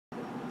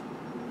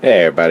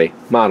Hey everybody,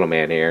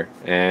 ModelMan here,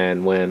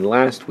 and when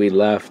last we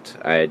left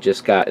I had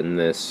just gotten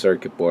this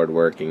circuit board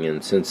working,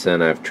 and since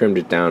then I've trimmed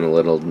it down a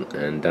little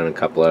and done a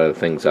couple other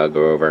things I'll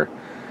go over,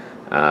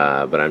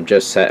 but I'm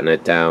just setting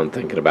it down,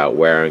 thinking about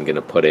where I'm going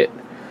to put it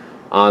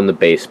on the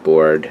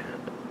baseboard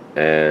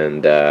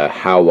and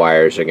how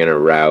wires are going to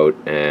route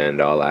and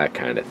all that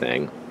kind of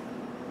thing.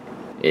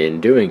 In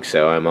doing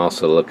so, I'm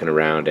also looking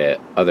around at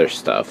other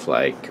stuff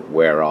like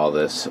where all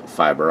this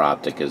fiber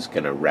optic is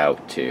going to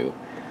route to.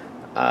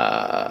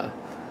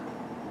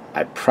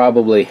 I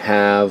probably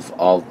have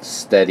all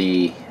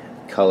steady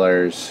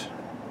colors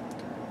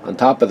on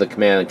top of the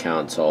command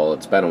console.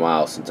 It's been a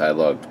while since I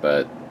looked,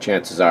 but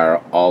chances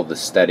are all the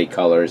steady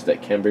colors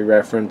that can be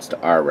referenced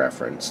are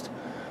referenced.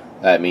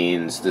 That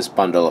means this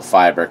bundle of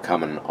fiber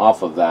coming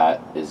off of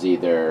that is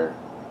either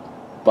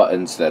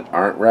buttons that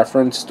aren't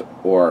referenced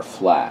or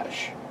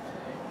flash,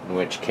 in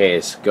which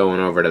case, going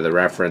over to the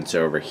reference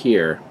over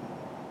here,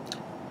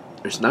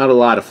 there's not a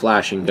lot of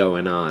flashing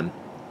going on.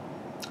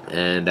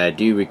 And I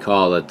do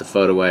recall that the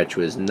photo etch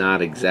was not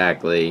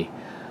exactly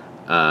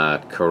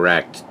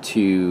correct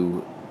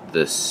to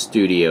the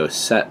studio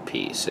set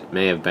piece. It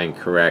may have been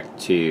correct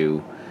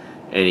to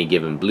any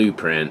given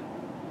blueprint,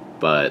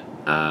 but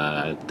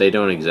they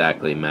don't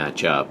exactly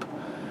match up,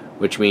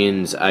 which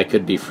means I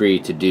could be free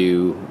to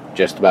do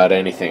just about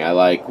anything I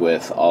like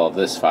with all of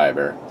this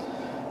fiber.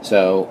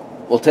 So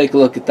we'll take a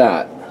look at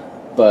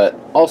that. But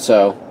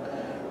also,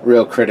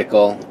 real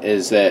critical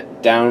is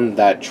that down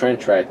that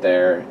trench right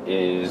there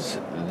is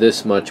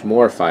this much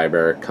more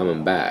fiber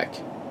coming back.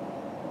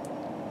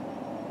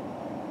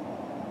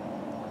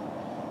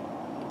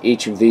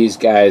 Each of these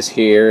guys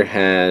here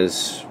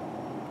has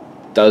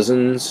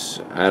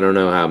dozens, I don't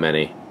know how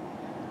many.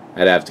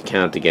 I'd have to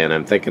count again.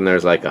 I'm thinking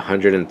there's like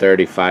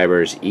 130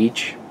 fibers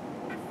each.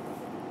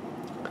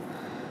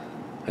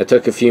 I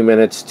took a few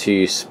minutes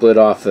to split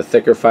off the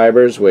thicker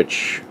fibers,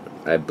 which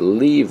I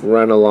believe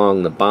run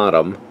along the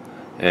bottom.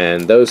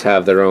 And those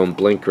have their own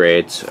blink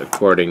rates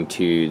according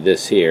to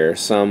this here.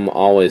 Some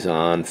always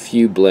on,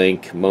 few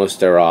blink,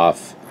 most are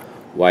off,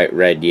 white,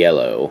 red,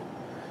 yellow.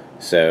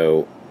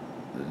 So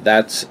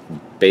that's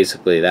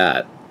basically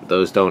that.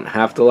 Those don't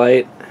have to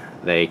light,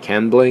 they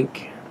can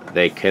blink,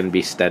 they can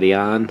be steady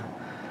on.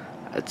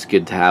 It's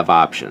good to have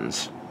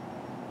options.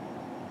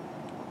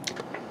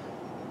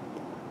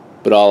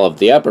 But all of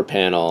the upper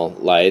panel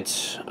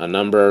lights, a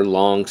number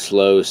long,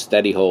 slow,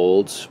 steady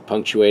holds,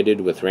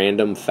 punctuated with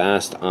random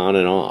fast on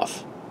and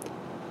off.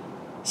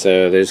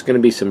 So there's going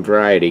to be some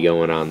variety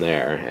going on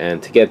there.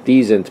 And to get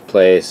these into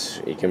place,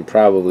 you can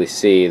probably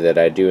see that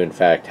I do in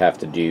fact have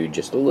to do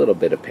just a little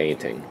bit of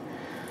painting.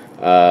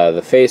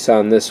 The face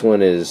on this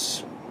one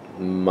is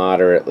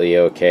moderately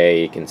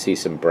okay. You can see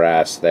some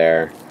brass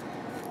there.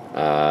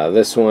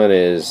 This one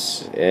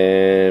is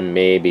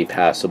maybe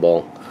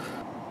passable.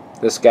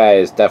 This guy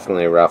is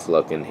definitely rough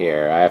looking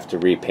here. I have to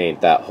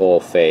repaint that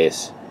whole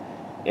face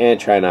and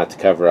try not to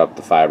cover up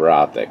the fiber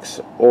optics.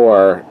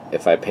 Or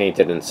if I paint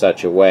it in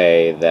such a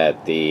way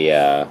that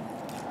the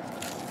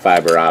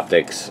fiber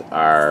optics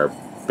are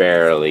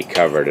barely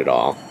covered at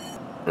all.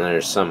 And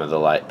there's some of the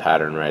light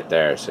pattern right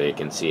there, so you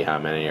can see how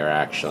many are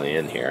actually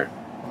in here.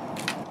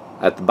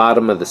 At the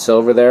bottom of the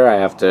silver there, I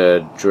have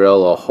to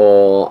drill a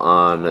hole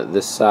on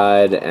this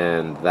side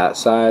and that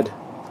side.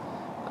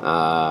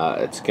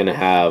 It's going to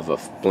have a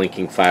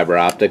blinking fiber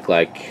optic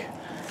like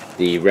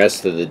the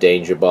rest of the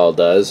danger ball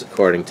does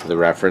according to the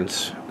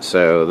reference.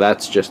 So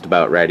that's just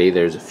about ready.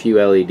 There's a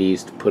few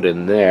LEDs to put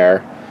in there,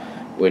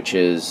 which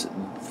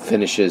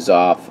finishes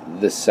off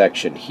this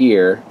section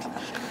here.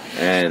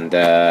 And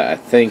I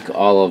think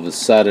all of a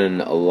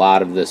sudden a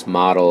lot of this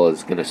model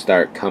is going to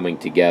start coming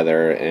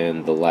together,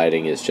 and the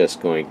lighting is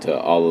just going to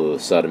all of a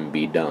sudden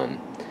be done.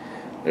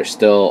 There's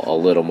still a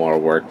little more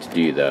work to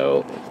do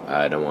though.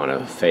 I don't want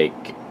to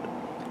fake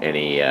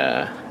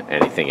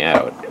anything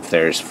out. If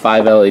there's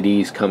 5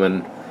 LEDs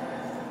coming,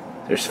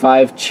 there's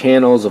 5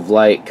 channels of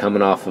light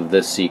coming off of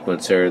this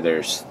sequencer.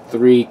 There's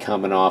 3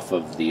 coming off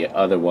of the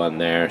other one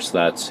there, so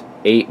that's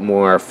 8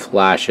 more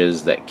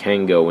flashes that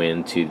can go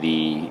into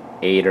the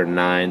 8 or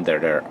 9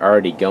 that are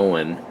already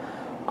going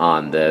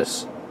on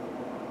this,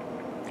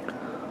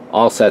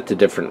 all set to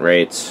different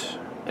rates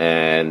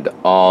and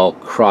all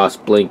cross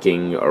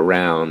blinking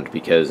around,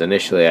 because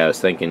initially I was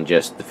thinking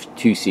just the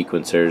 2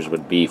 sequencers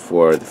would be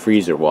for the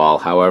freezer wall.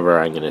 However,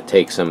 I'm going to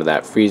take some of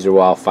that freezer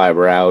wall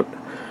fiber out,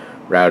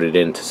 route it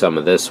into some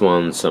of this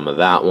one, some of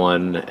that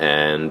one,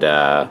 and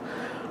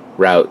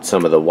route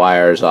some of the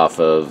wires off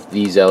of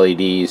these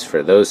LEDs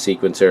for those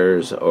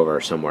sequencers over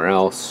somewhere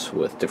else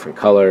with different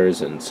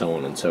colors and so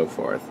on and so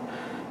forth.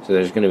 So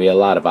there's going to be a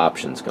lot of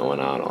options going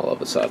on all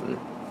of a sudden.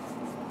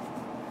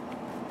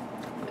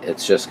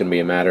 It's just going to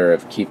be a matter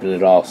of keeping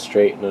it all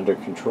straight and under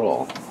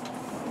control.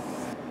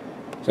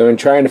 So in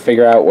trying to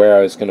figure out where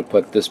I was going to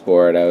put this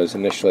board, I was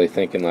initially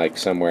thinking like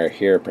somewhere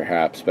here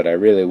perhaps, but I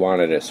really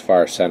wanted as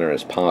far center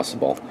as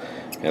possible.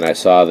 And I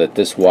saw that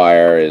this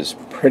wire is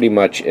pretty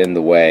much in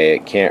the way.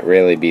 It can't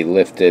really be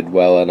lifted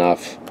well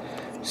enough,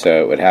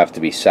 so it would have to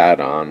be sat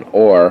on,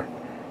 or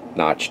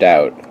notched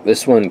out.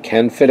 This one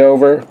can fit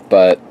over,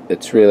 but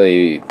it's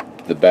really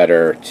the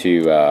better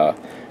to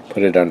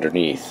put it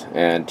underneath.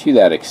 And to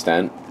that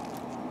extent,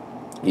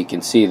 you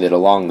can see that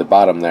along the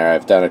bottom there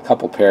I've done a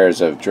couple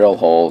pairs of drill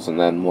holes and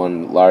then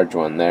one large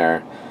one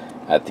there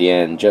at the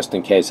end, just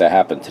in case I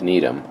happen to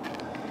need them.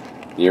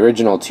 The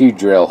original 2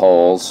 drill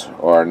holes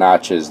or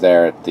notches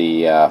there at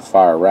the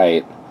far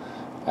right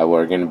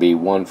were going to be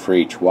 1 for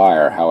each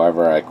wire.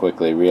 However, I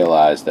quickly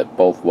realized that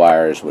both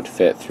wires would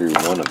fit through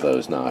one of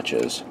those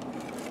notches.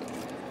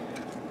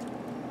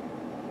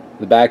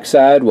 The back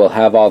side will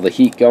have all the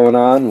heat going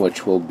on,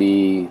 which will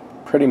be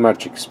pretty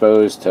much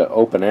exposed to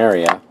open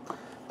area.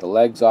 The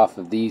legs off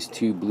of these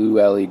 2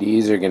 blue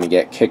LEDs are going to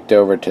get kicked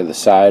over to the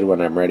side when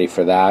I'm ready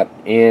for that,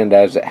 and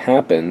as it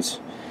happens,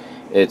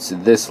 it's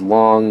this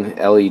long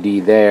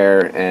LED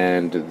there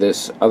and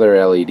this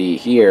other LED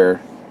here.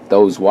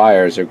 Those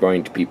wires are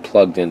going to be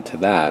plugged into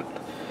that,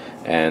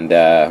 and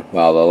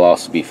well, they'll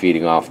also be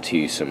feeding off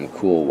to some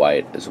cool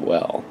white as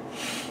well,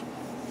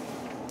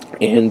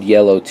 and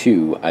yellow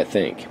too, I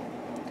think.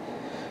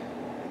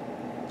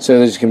 So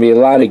there's going to be a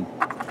lot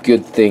of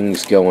good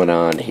things going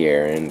on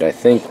here, and I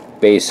think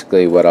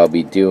basically what I'll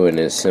be doing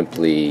is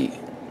simply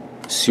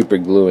super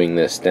gluing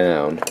this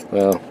down.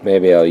 Well,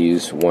 maybe I'll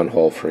use 1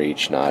 hole for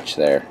each notch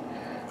there,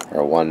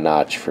 or 1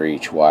 notch for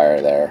each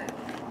wire there.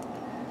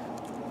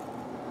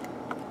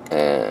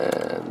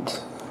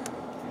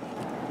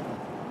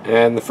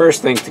 And the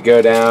first thing to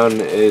go down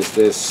is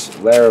this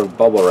layer of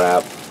bubble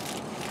wrap,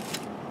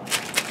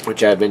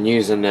 which I've been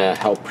using to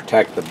help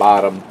protect the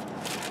bottom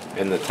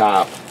and the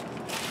top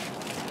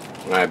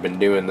when I've been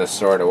doing this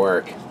sort of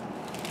work.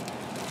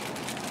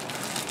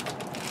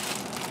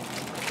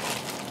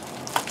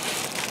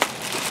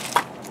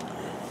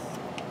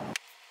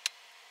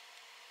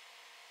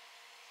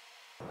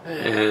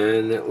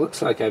 And it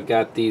looks like I've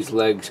got these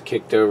legs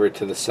kicked over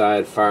to the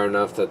side far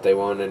enough that they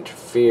won't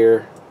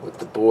interfere with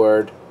the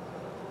board.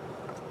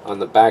 On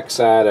the back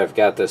side, I've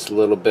got this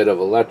little bit of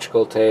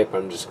electrical tape.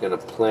 I'm just going to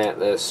plant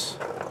this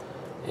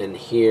in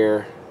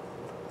here,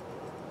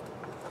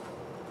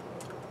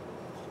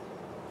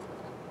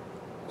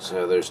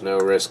 so there's no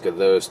risk of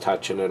those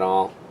touching at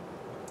all.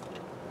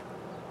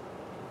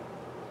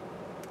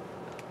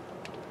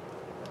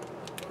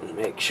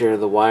 Make sure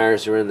the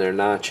wires are in their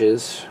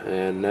notches,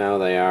 and now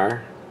they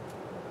are.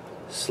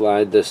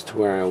 Slide this to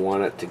where I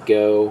want it to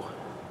go.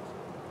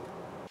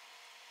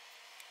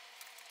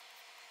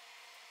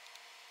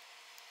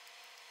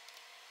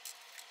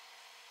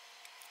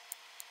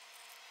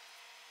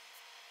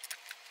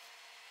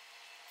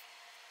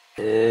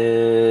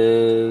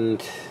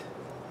 And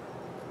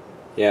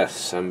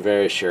yes, I'm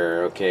very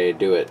sure. Okay,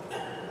 do it.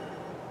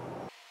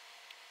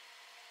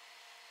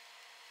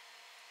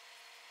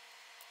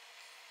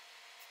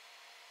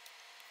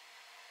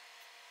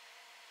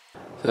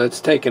 So it's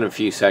taken a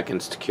few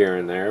seconds to cure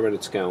in there, but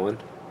it's going.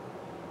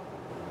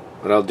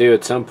 What I'll do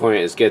at some point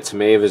is get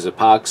some Ava's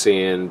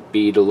epoxy and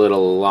bead a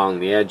little along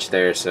the edge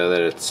there so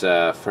that it's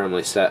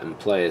firmly set in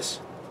place.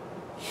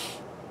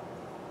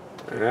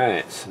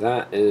 Alright, so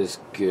that is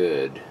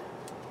good.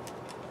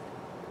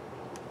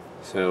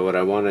 So what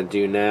I want to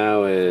do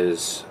now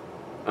is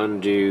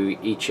undo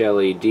each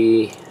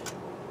LED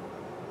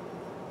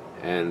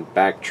and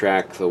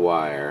backtrack the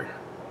wire.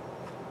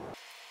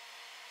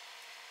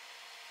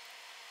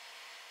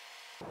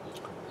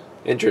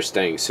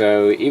 Interesting,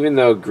 so even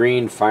though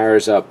green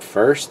fires up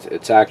first,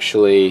 it's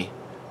actually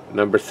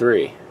number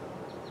 3.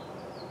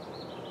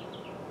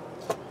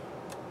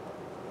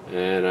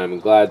 And I'm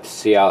glad to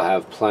see I'll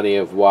have plenty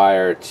of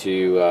wire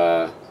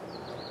to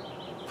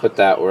put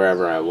that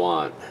wherever I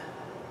want.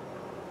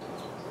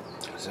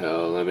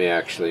 So let me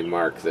actually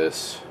mark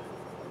this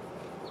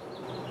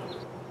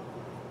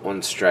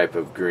 1 stripe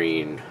of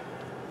green.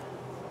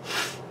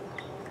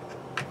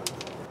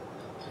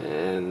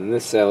 And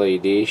this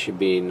LED should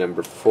be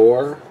number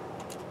 4,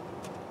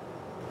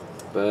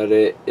 but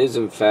it is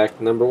in fact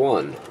number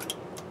 1.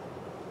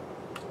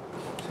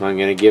 So I'm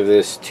going to give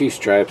this 2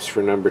 stripes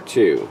for number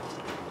 2.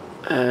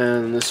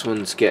 And this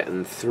one's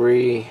getting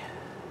 3.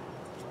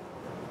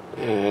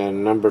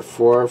 And number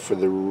 4 for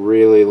the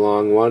really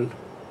long one.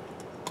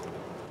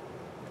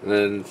 And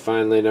then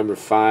finally number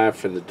 5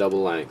 for the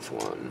double length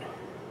one.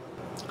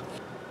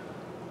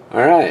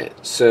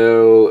 Alright,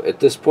 so at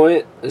this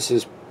point this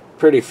is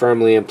pretty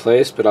firmly in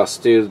place, but I'll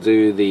still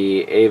do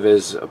the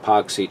Ava's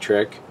epoxy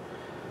trick.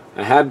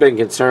 I had been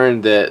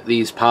concerned that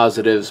these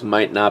positives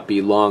might not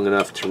be long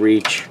enough to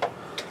reach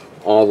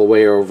all the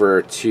way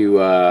over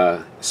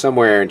to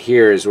somewhere in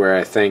here is where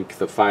I think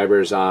the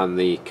fibers on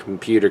the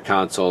computer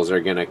consoles are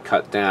going to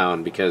cut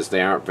down, because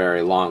they aren't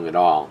very long at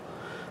all.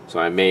 So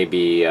I may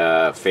be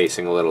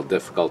facing a little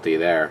difficulty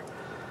there.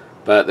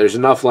 But there's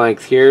enough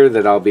length here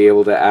that I'll be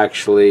able to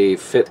actually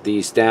fit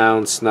these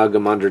down, snug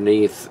them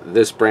underneath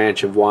this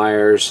branch of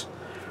wires,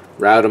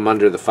 route them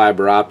under the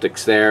fiber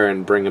optics there,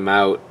 and bring them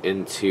out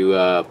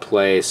into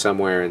play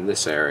somewhere in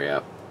this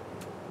area.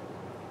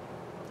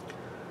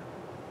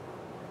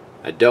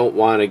 I don't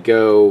want to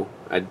go...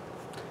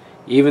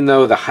 Even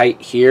though the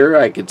height here,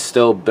 I could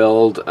still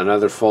build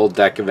another full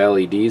deck of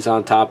LEDs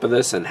on top of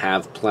this and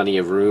have plenty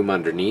of room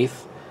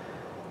underneath.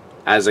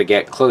 As I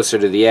get closer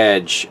to the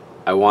edge,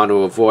 I want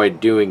to avoid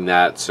doing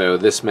that, so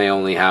this may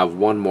only have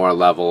one more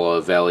level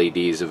of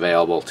LEDs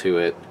available to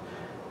it,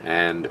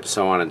 and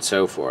so on and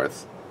so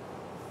forth.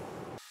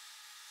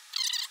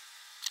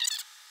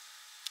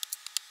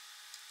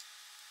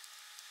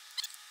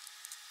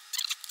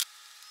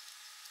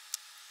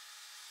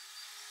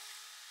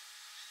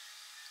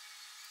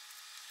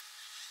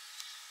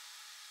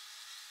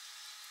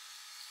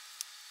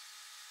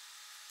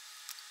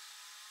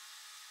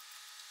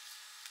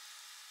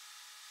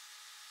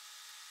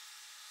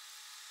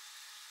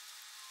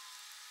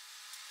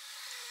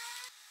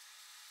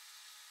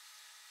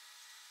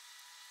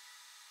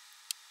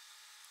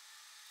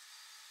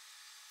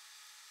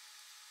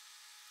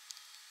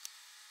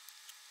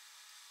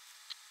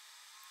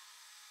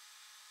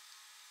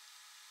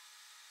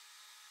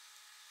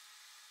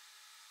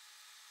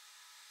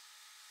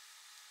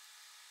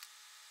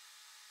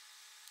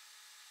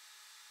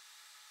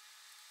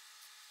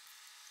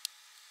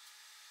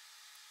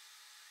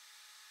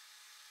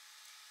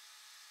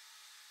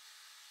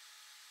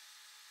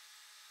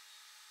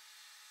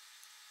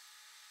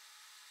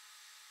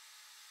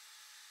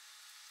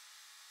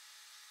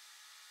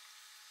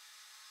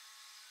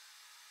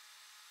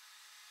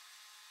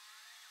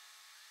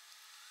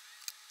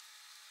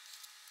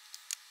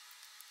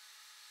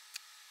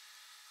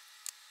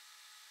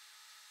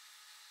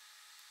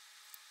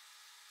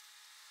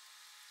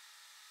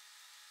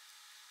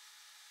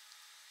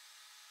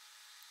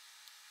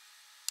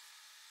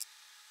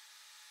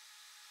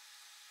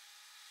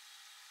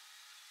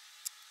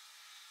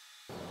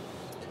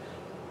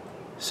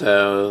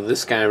 So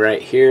this guy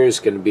right here is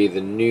going to be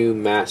the new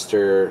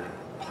master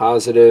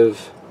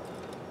positive,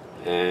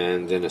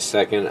 and in a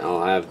second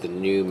I'll have the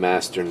new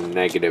master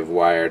negative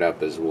wired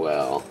up as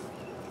well.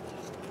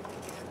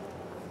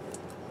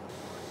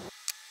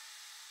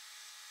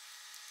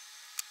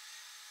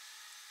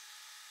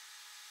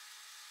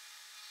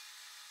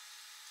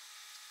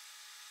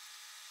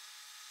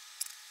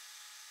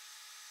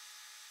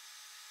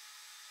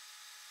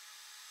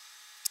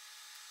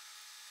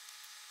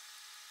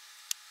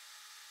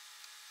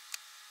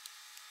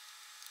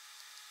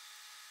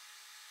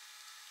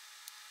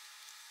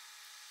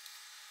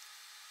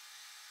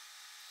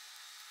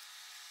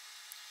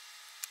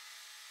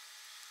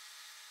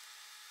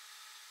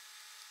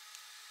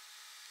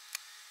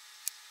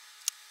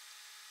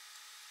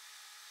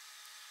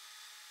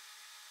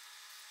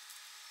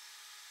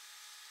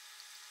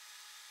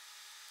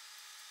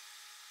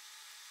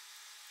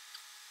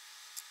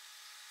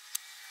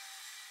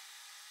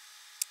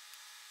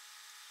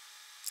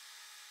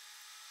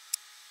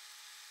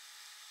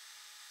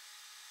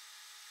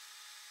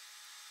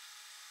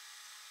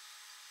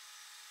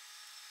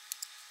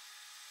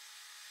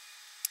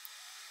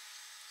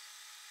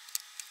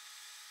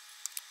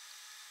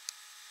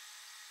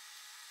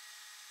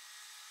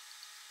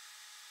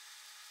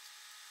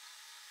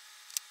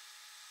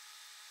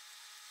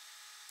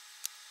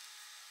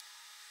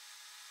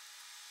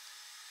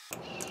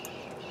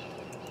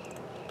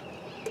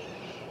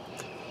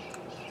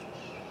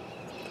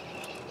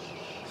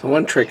 So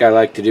one trick I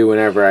like to do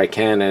whenever I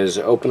can is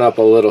open up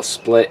a little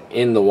split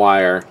in the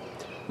wire,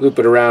 loop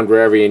it around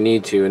wherever you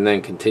need to, and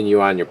then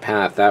continue on your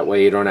path. That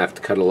way you don't have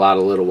to cut a lot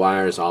of little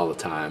wires all the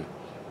time.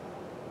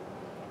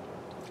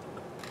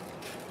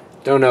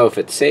 Don't know if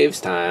it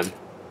saves time,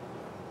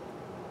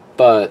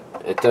 but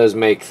it does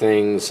make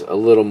things a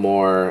little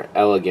more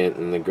elegant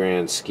in the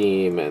grand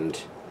scheme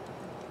and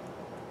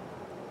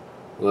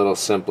a little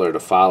simpler to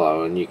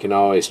follow, and you can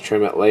always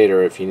trim it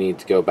later if you need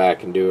to go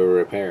back and do a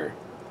repair.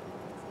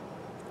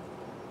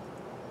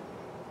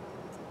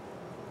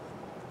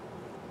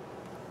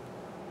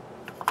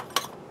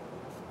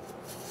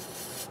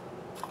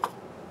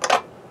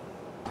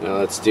 Now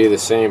let's do the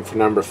same for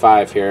number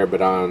 5 here,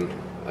 but on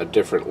a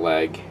different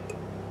leg.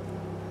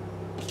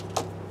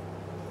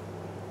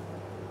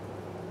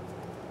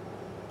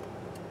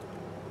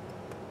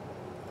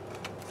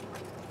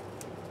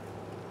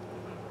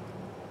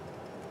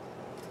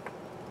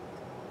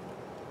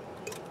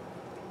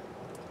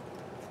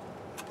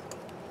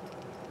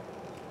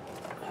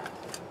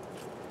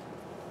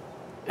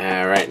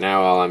 Right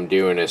now all I'm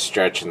doing is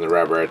stretching the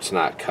rubber, it's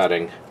not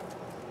cutting.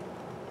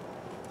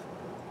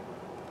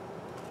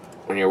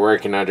 When you're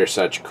working under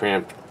such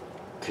cramped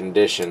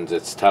conditions,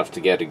 it's tough to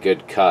get a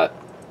good cut.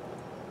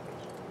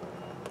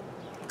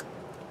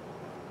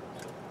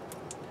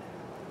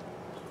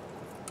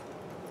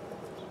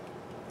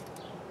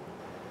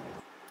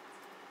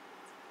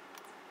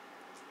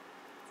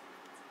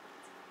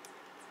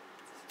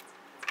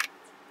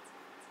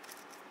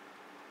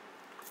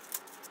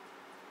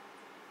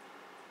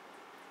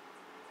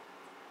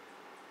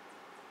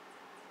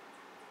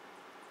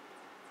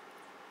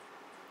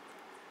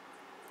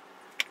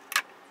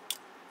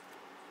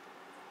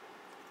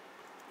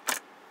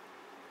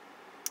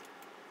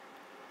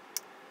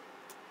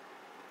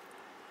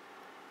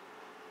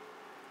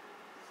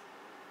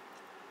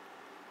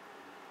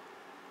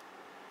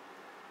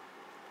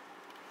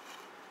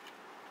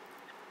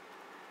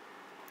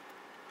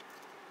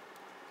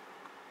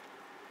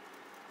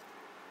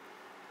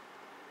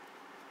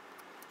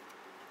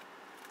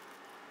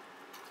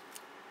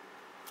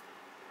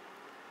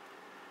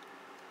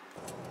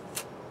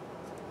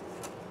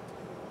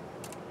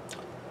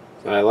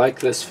 I like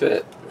this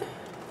fit.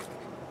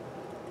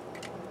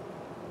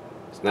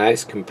 It's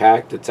nice,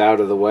 compact, it's out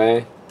of the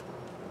way.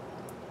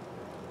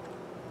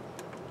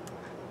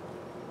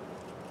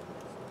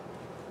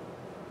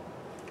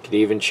 Could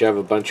even shove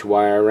a bunch of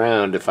wire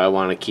around if I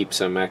want to keep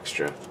some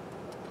extra.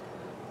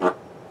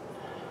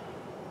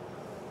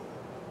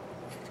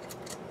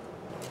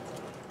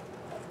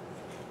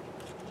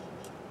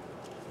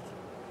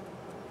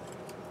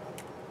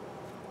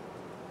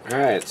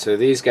 Alright, so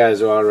these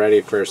guys are all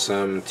ready for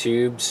some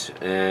tubes,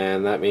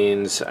 and that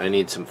means I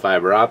need some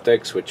fiber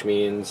optics, which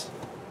means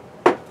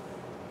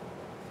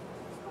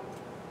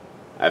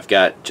I've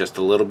got just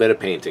a little bit of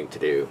painting to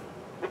do.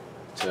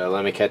 So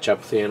let me catch up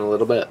with you in a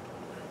little bit.